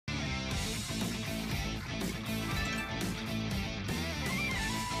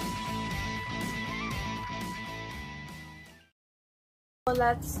So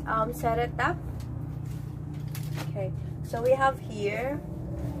let's set it up. Okay, so we have here,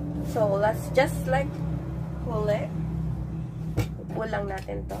 so let's just like pull it. Pull lang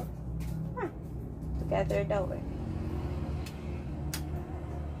natin to. Together daw eh.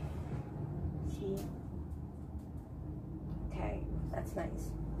 See? Okay, that's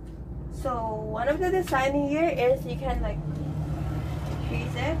nice. So one of the design here is you can like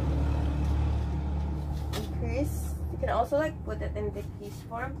increase it. You can also like put it in decrease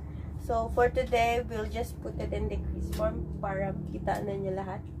form. So for today, we'll just put it in decrease form para kita na nyo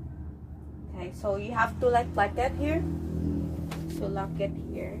lahat. Okay, so you have to like plug it here. So lock it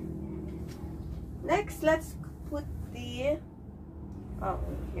here. Next, let's put the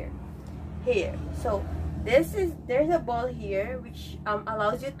here. So there's a ball here which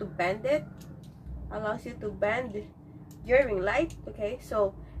allows you to bend it. Allows you to bend your ring light. Okay,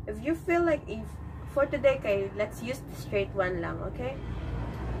 so if you feel like for today, okay, let's use the straight one lang, okay?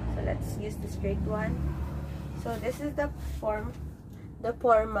 So let's use the straight one. So this is the forma.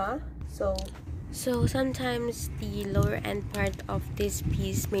 So sometimes the lower end part of this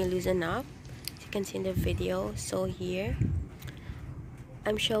piece may loosen up, as you can see in the video. So here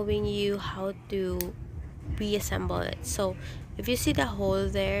I'm showing you how to reassemble it. So if you see the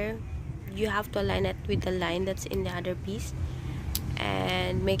hole there, you have to align it with the line that's in the other piece,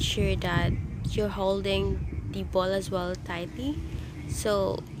 and make sure that you're holding the ball as well tightly,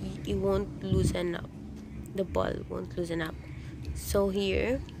 so it won't loosen up. The ball won't loosen up. So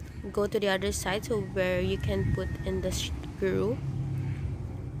here, go to the other side, so where you can put in the screw.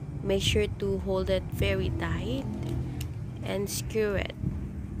 Make sure to hold it very tight and screw it.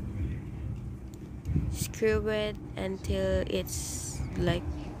 Screw it until it's like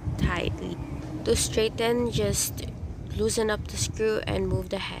tightly. To straighten, just loosen up the screw and move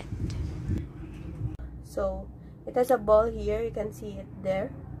the head. So it has a ball here, you can see it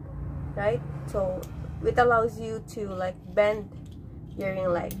there, right? So it allows you to like bend your ring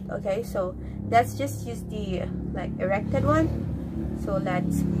light. Okay, so let's just use the like erected one. So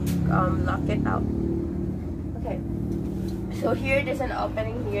let's lock it out. Okay, so here there's an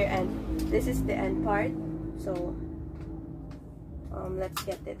opening here, and this is the end part. So let's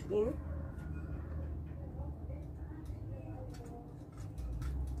get it in.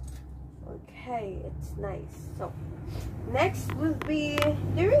 Okay, it's nice. So next will be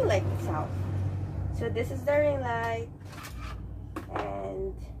the ring light itself. So this is the ring light,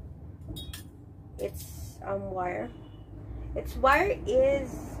 and its wire. Its wire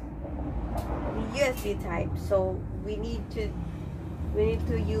is the USB type, so we need to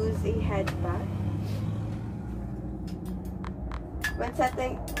use a head back. When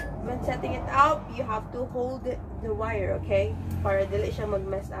setting it up, you have to hold the wire, okay? Para dili siya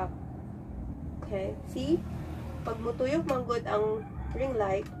mag-mess up. Okay, see? Pag mutuyok manggod ang ring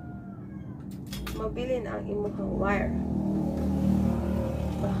light, mabilin ang imuhang wire.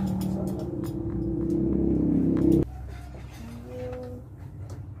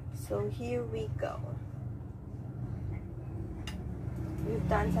 So here we go. We've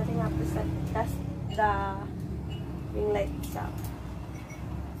done setting up the ring light itself.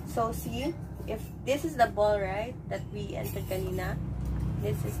 So see, if this is the ball, right, that we entered kanina,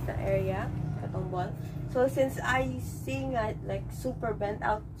 this is the area. Ball. So since I see it like super bent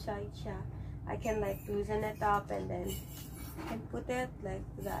outside siya, I can like loosen it up and then I can put it like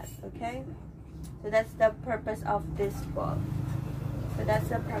that. Okay, so that's the purpose of this ball.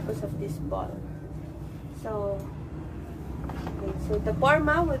 So okay, so the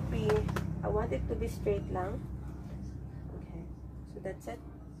forma would be, I want it to be straight lang. Okay, so that's it.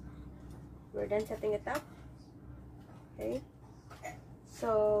 We're done setting it up. Okay,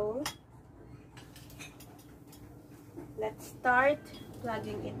 so let's start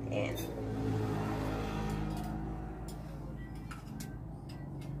plugging it in.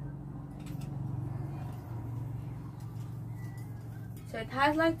 So it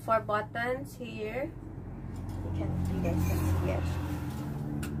has like 4 buttons here. You guys can see it.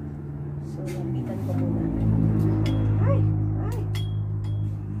 So lapitan ko muna. Hi.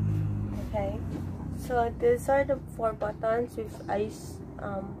 Okay. So these are the 4 buttons which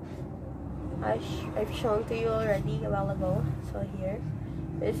I've shown to you already a while ago. So here,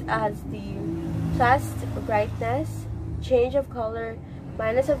 this has the plus brightness, change of color,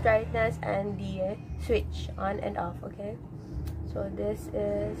 minus of brightness, and the switch on and off. Okay, so this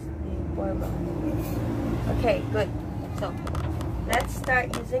is the format. Okay, good. So let's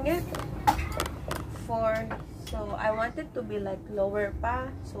start using it. So I want it to be like lower pa,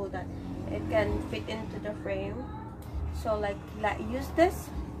 so that it can fit into the frame. So like use this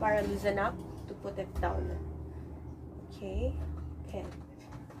para loosen up to put it down. Okay, Okay.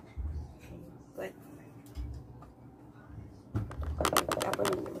 Good. Okay, up on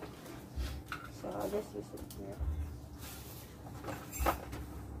you. So I'll just use it here.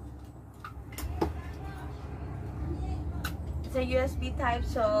 It's a USB type,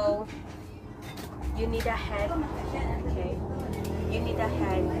 so you need a head. Okay. You need a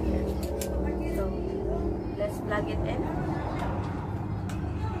head here. So let's plug it in.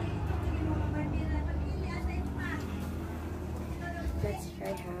 Let's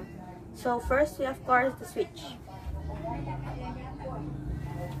try how. So first, we of course the switch.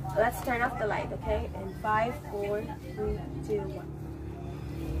 Let's turn off the light, okay? In 5, 4, 3, 2, 1.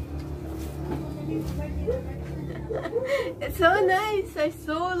 It's so nice. I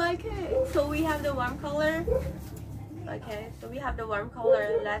so like it. So we have the warm color. Okay, so we have the warm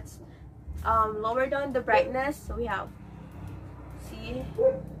color. Let's lower down the brightness. So we have, see,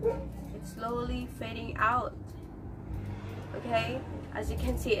 it's slowly fading out. Okay, as you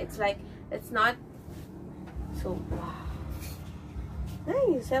can see, it's like, it's not so wow.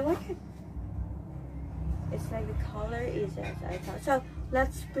 Nice, I like it. It's like the color is as I thought. So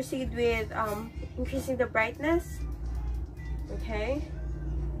let's proceed with increasing the brightness. Okay,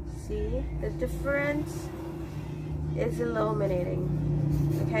 see the difference is illuminating.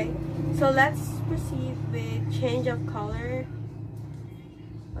 Okay, so let's proceed with change of color.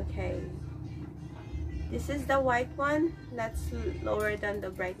 Okay, this is the white one. Let's lower down the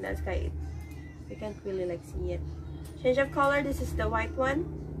brightness, guys. You can't really like see it. Change of color. This is the white one.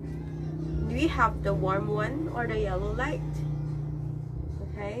 We have the warm one or the yellow light.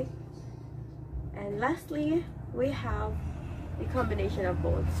 Okay, and lastly we have the combination of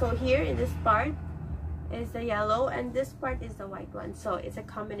both. So here in this part is the yellow and this part is the white one, so it's a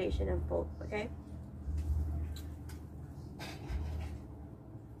combination of both. Okay,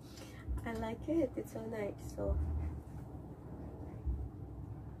 I like it. It's so nice. So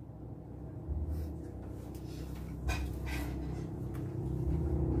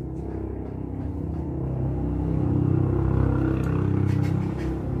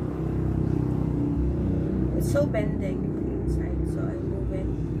it's so bending inside, so I move it.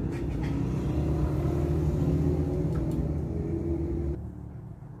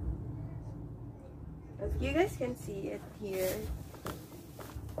 If you guys can see it here.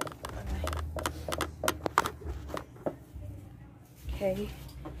 Okay,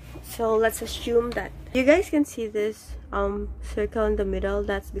 so let's assume that you guys can see this circle in the middle.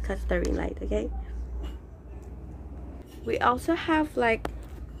 That's because of the ring light. Okay, we also have like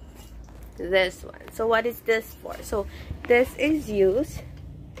this one. So what is this for? So this is used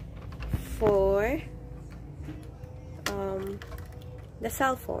for the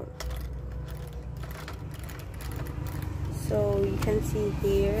cell phone. So you can see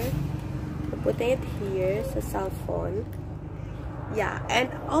here, we're putting it here, so cell phone. Yeah, and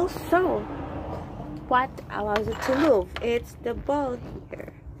also what allows it to move, it's the ball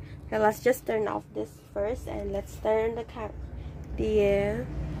here. Okay, let's just turn off this first and let's turn the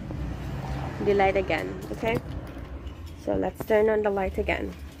light again. Okay, so let's turn on the light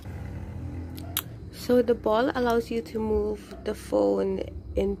again. So the ball allows you to move the phone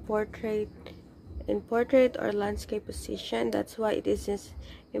in portrait or landscape position. That's why it is just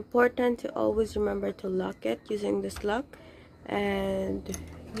important to always remember to lock it using this lock, and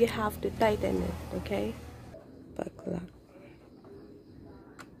you have to tighten it. Okay, back lock.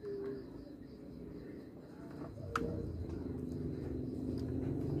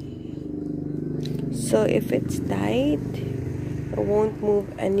 So if it's tight, it won't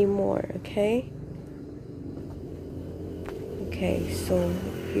move anymore. Okay, so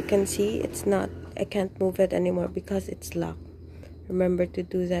you can see it's not, I can't move it anymore because it's locked. Remember to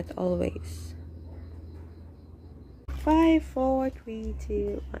do that always. 5, 4, 3,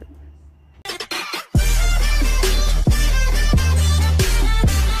 2, 1.